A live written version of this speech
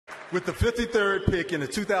With the 53rd pick in the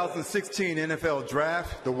 2016 NFL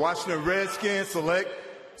Draft, the Washington Redskins select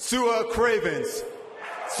Cravens.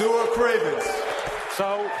 Cravens.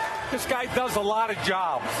 So this guy does a lot of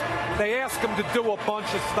jobs. They ask him to do a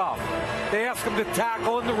bunch of stuff. They ask him to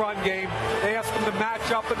tackle in the run game. They ask him to match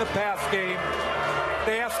up in the pass game.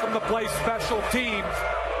 They ask him to play special teams.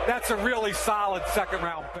 That's a really solid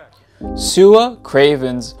second-round pick.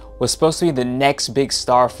 Cravens was supposed to be the next big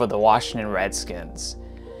star for the Washington Redskins.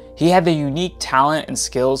 He had the unique talent and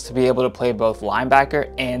skills to be able to play both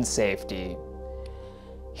linebacker and safety.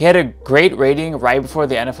 He had a great rating right before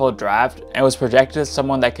the NFL draft and was projected as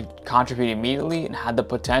someone that could contribute immediately and had the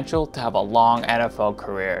potential to have a long NFL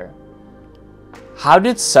career. How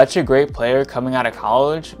did such a great player coming out of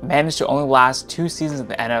college manage to only last 2 seasons in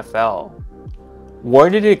the NFL?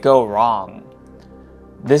 Where did it go wrong?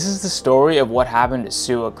 This is the story of what happened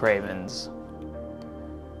to Cravens.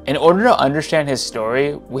 In order to understand his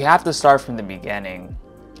story, we have to start from the beginning.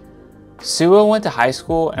 Went to high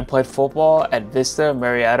school and played football at Vista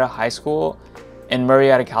Marietta High School in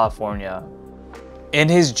Marietta, California. In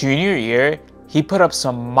his junior year, he put up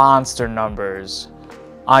some monster numbers.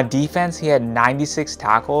 On defense, he had 96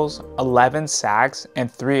 tackles, 11 sacks,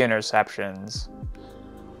 and 3 interceptions.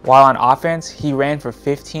 While on offense, he ran for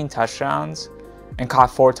 15 touchdowns and caught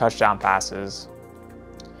 4 touchdown passes.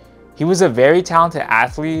 He was a very talented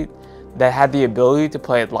athlete that had the ability to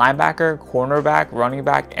play linebacker, cornerback, running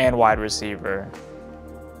back, and wide receiver.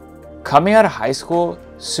 Coming out of high school,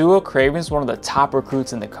 Cravens was one of the top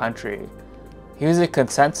recruits in the country. He was a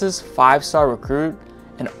consensus 5-star recruit,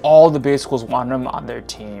 and all the big schools wanted him on their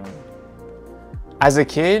team. As a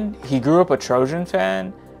kid, he grew up a Trojan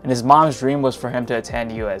fan, and his mom's dream was for him to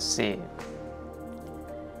attend USC.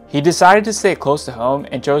 He decided to stay close to home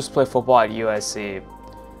and chose to play football at USC,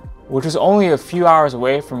 which was only a few hours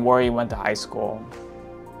away from where he went to high school.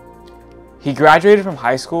 He graduated from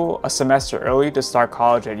high school a semester early to start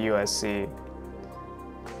college at USC,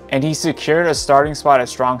 and he secured a starting spot at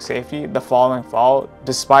strong safety the following fall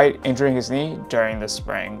despite injuring his knee during the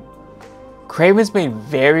spring. Cravens made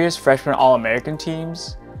various freshman All-American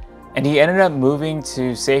teams, and he ended up moving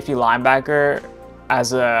to safety linebacker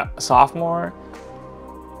as a sophomore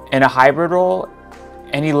in a hybrid role,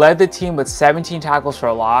 and he led the team with 17 tackles for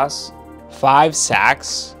a loss, 5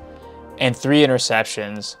 sacks, and 3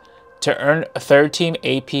 interceptions to earn a 3rd-team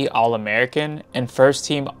AP All-American and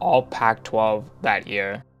 1st-team All-Pac-12 that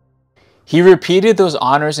year. He repeated those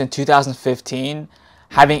honors in 2015,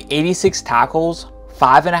 having 86 tackles,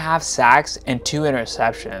 5.5 sacks, and 2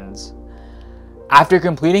 interceptions. After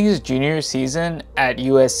completing his junior season at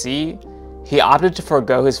USC, he opted to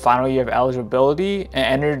forego his final year of eligibility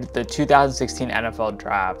and entered the 2016 NFL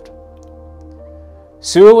Draft.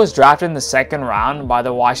 Was drafted in the 2nd round by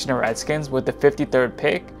the Washington Redskins with the 53rd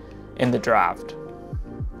pick in the draft.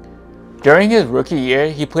 During his rookie year,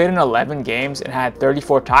 he played in 11 games and had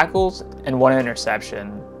 34 tackles and 1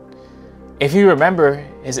 interception. If you remember,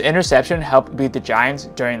 his interception helped beat the Giants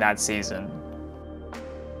during that season.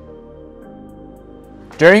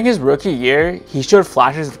 During his rookie year, he showed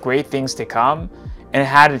flashes of great things to come and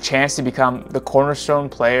had a chance to become the cornerstone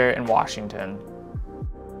player in Washington.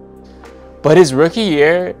 But his rookie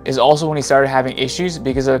year is also when he started having issues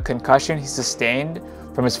because of a concussion he sustained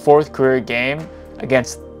from his 4th career game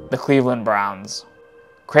against the Cleveland Browns.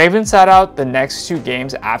 Cravens sat out the next 2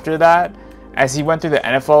 games after that as he went through the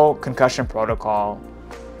NFL concussion protocol.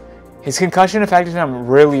 His concussion affected him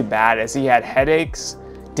really bad as he had headaches,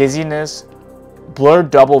 dizziness,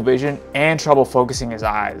 blurred double vision, and trouble focusing his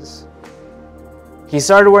eyes. He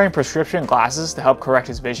started wearing prescription glasses to help correct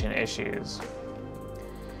his vision issues.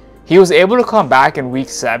 He was able to come back in week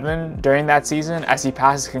 7 during that season as he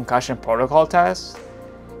passed his concussion protocol test.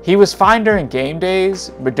 He was fine during game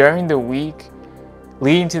days, but during the week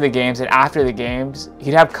leading to the games and after the games,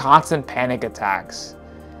 he'd have constant panic attacks.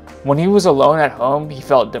 When he was alone at home, he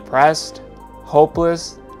felt depressed,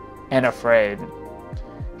 hopeless, and afraid.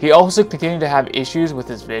 He also continued to have issues with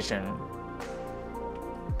his vision.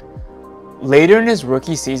 Later in his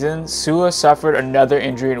rookie season, suffered another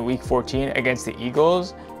injury in week 14 against the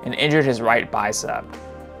Eagles and injured his right bicep.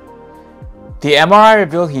 The MRI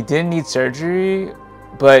revealed he didn't need surgery,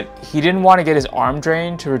 but he didn't want to get his arm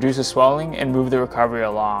drained to reduce the swelling and move the recovery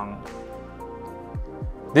along.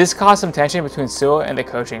 This caused some tension between and the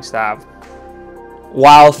coaching staff.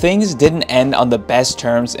 While things didn't end on the best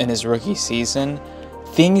terms in his rookie season,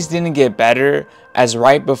 things didn't get better as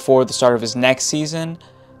right before the start of his next season,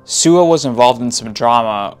 was involved in some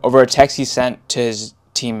drama over a text he sent to his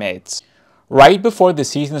teammates. Right before the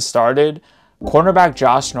season started, cornerback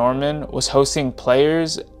Josh Norman was hosting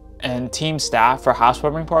players and team staff for a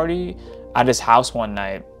housewarming party at his house one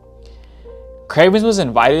night. Cravens was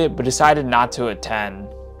invited but decided not to attend.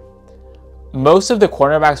 Most of the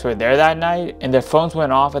cornerbacks were there that night, and their phones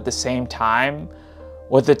went off at the same time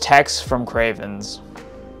with a text from Cravens.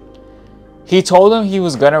 He told them he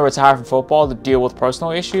was going to retire from football to deal with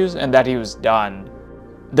personal issues and that he was done.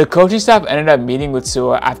 The coaching staff ended up meeting with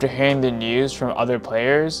Sua after hearing the news from other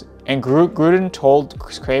players, and Gruden told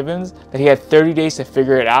Cravens that he had 30 days to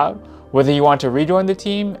figure it out whether he wanted to rejoin the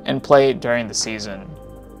team and play during the season.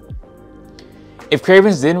 If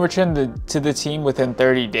Cravens didn't return to the team within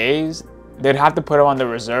 30 days, they'd have to put him on the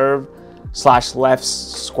reserve/left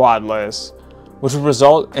squad list, which would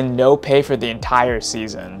result in no pay for the entire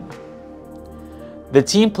season. The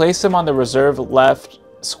team placed him on the reserve left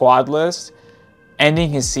squad list, ending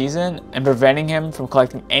his season and preventing him from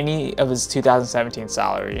collecting any of his 2017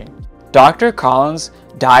 salary. Dr. Collins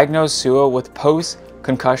diagnosed Sua with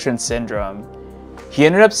post-concussion syndrome. He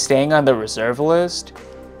ended up staying on the reserve list,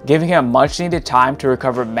 giving him much needed time to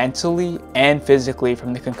recover mentally and physically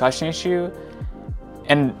from the concussion issue,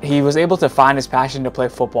 and he was able to find his passion to play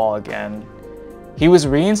football again. He was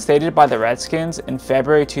reinstated by the Redskins in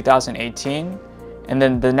February 2018, and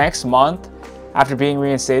then the next month, after being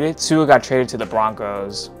reinstated, Sua got traded to the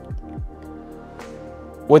Broncos.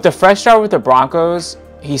 With a fresh start with the Broncos,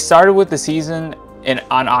 he started with the season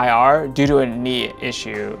on IR due to a knee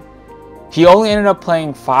issue. He only ended up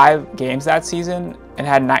playing 5 games that season and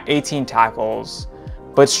had 18 tackles,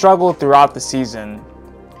 but struggled throughout the season.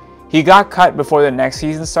 He got cut before the next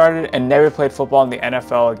season started and never played football in the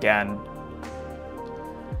NFL again.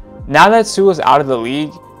 Now that Sua is out of the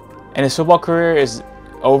league and his football career is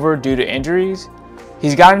over due to injuries,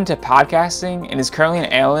 he's gotten into podcasting and is currently an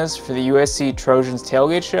analyst for the USC Trojans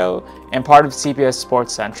tailgate show and part of CBS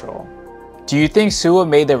Sports Central. Do you think Sua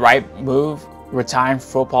made the right move retiring from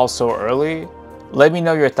football so early? Let me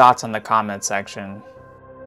know your thoughts in the comment section.